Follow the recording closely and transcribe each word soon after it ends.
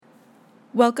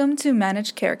Welcome to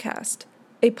Managed Carecast,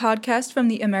 a podcast from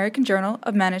the American Journal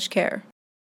of Managed Care.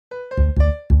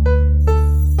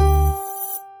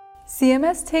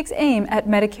 CMS takes aim at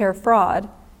Medicare fraud,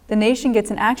 the nation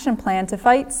gets an action plan to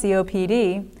fight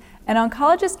COPD, and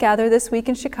oncologists gather this week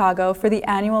in Chicago for the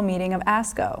annual meeting of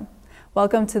ASCO.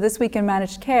 Welcome to This Week in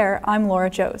Managed Care. I'm Laura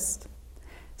Jost.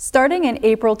 Starting in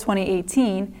April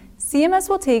 2018, CMS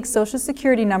will take Social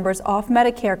Security numbers off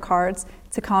Medicare cards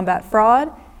to combat fraud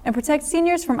and protect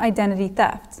seniors from identity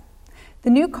theft.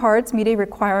 The new cards meet a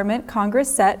requirement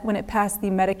Congress set when it passed the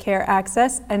Medicare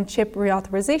Access and CHIP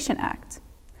Reauthorization Act.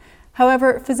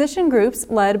 However, physician groups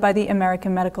led by the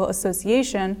American Medical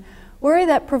Association worry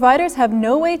that providers have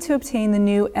no way to obtain the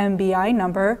new MBI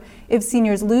number if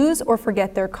seniors lose or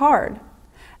forget their card,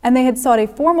 and they had sought a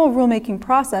formal rulemaking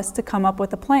process to come up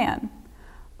with a plan.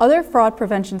 Other fraud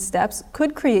prevention steps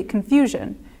could create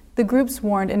confusion, the groups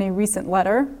warned in a recent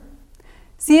letter.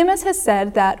 CMS has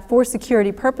said that, for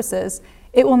security purposes,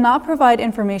 it will not provide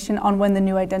information on when the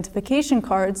new identification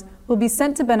cards will be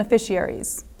sent to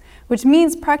beneficiaries, which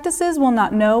means practices will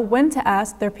not know when to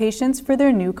ask their patients for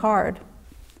their new card.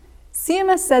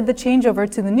 CMS said the changeover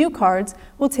to the new cards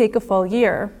will take a full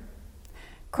year.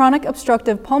 Chronic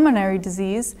obstructive pulmonary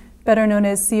disease, better known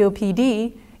as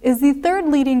COPD, is the third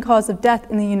leading cause of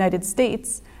death in the United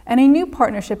States, and a new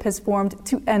partnership has formed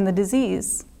to end the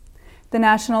disease. The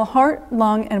National Heart,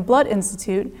 Lung, and Blood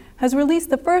Institute has released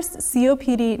the first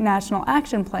COPD National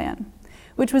Action Plan,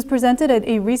 which was presented at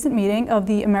a recent meeting of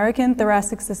the American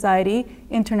Thoracic Society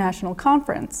International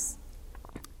Conference.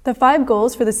 The 5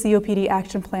 goals for the COPD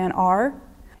Action Plan are: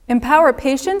 empower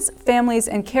patients, families,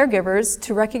 and caregivers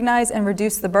to recognize and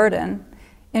reduce the burden,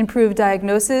 improve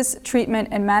diagnosis, treatment,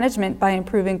 and management by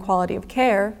improving quality of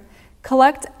care,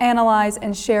 collect, analyze,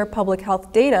 and share public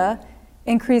health data,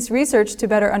 increase research to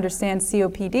better understand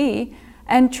COPD,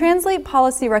 and translate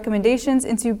policy recommendations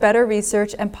into better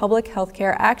research and public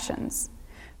healthcare actions.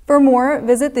 For more,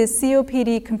 visit the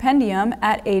COPD Compendium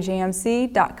at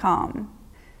ajmc.com.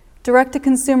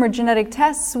 Direct-to-consumer genetic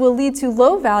tests will lead to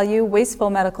low-value,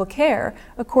 wasteful medical care,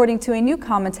 according to a new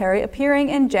commentary appearing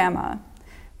in JAMA.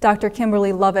 Dr.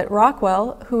 Kimberly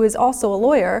Lovett-Rockwell, who is also a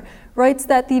lawyer, writes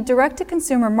that the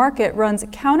direct-to-consumer market runs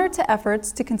counter to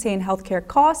efforts to contain healthcare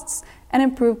costs and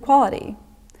improve quality.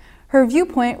 Her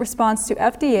viewpoint responds to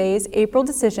FDA's April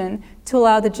decision to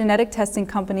allow the genetic testing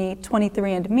company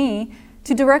 23andMe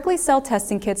to directly sell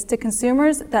testing kits to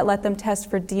consumers that let them test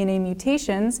for DNA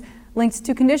mutations linked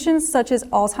to conditions such as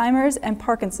Alzheimer's and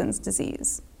Parkinson's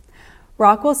disease.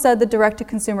 Rockwell said the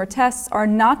direct-to-consumer tests are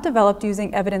not developed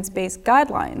using evidence-based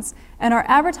guidelines and are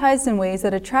advertised in ways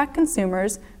that attract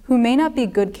consumers who may not be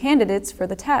good candidates for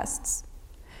the tests.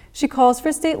 She calls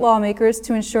for state lawmakers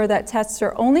to ensure that tests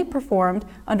are only performed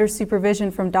under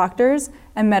supervision from doctors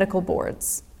and medical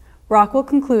boards. Rockwell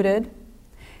concluded,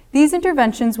 "These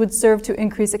interventions would serve to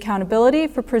increase accountability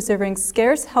for preserving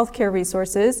scarce healthcare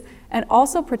resources and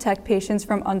also protect patients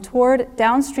from untoward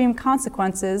downstream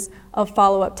consequences of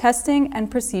follow-up testing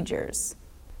and procedures."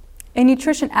 A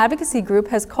nutrition advocacy group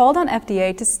has called on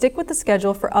FDA to stick with the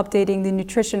schedule for updating the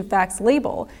nutrition facts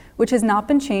label, which has not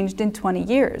been changed in 20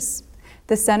 years.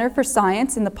 The Center for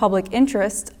Science in the Public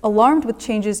Interest, alarmed with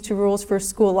changes to rules for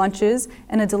school lunches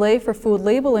and a delay for food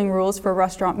labeling rules for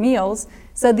restaurant meals,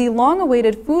 said the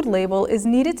long-awaited food label is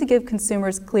needed to give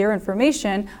consumers clear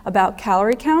information about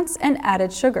calorie counts and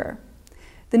added sugar.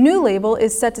 The new label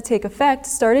is set to take effect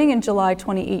starting in July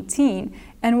 2018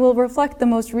 and will reflect the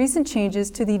most recent changes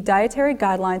to the dietary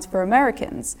guidelines for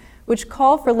Americans, which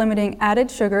call for limiting added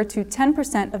sugar to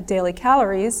 10% of daily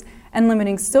calories and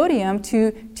limiting sodium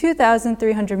to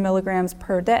 2,300 milligrams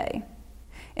per day.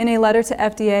 In a letter to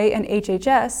FDA and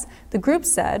HHS, the group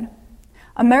said,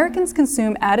 "Americans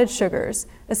consume added sugars,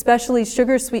 especially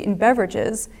sugar-sweetened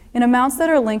beverages, in amounts that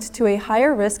are linked to a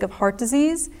higher risk of heart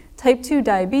disease, type 2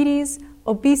 diabetes,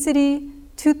 obesity,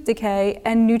 tooth decay,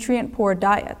 and nutrient-poor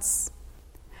diets."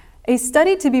 A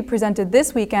study to be presented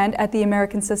this weekend at the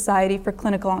American Society for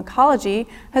Clinical Oncology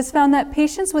has found that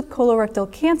patients with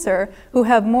colorectal cancer who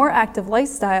have more active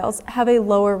lifestyles have a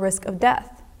lower risk of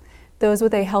death. Those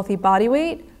with a healthy body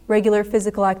weight, regular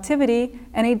physical activity,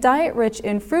 and a diet rich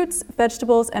in fruits,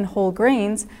 vegetables, and whole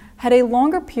grains had a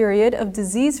longer period of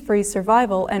disease-free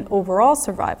survival and overall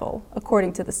survival,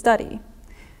 according to the study.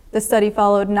 The study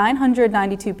followed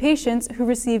 992 patients who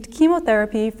received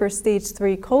chemotherapy for stage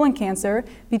 3 colon cancer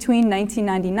between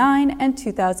 1999 and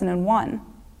 2001.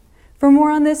 For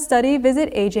more on this study,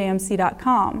 visit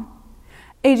ajmc.com.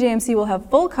 AJMC will have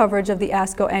full coverage of the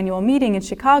ASCO annual meeting in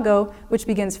Chicago, which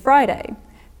begins Friday.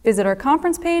 Visit our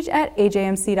conference page at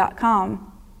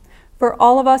ajmc.com. For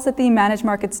all of us at the Managed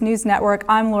Markets News Network,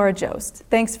 I'm Laura Jost.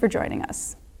 Thanks for joining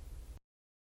us.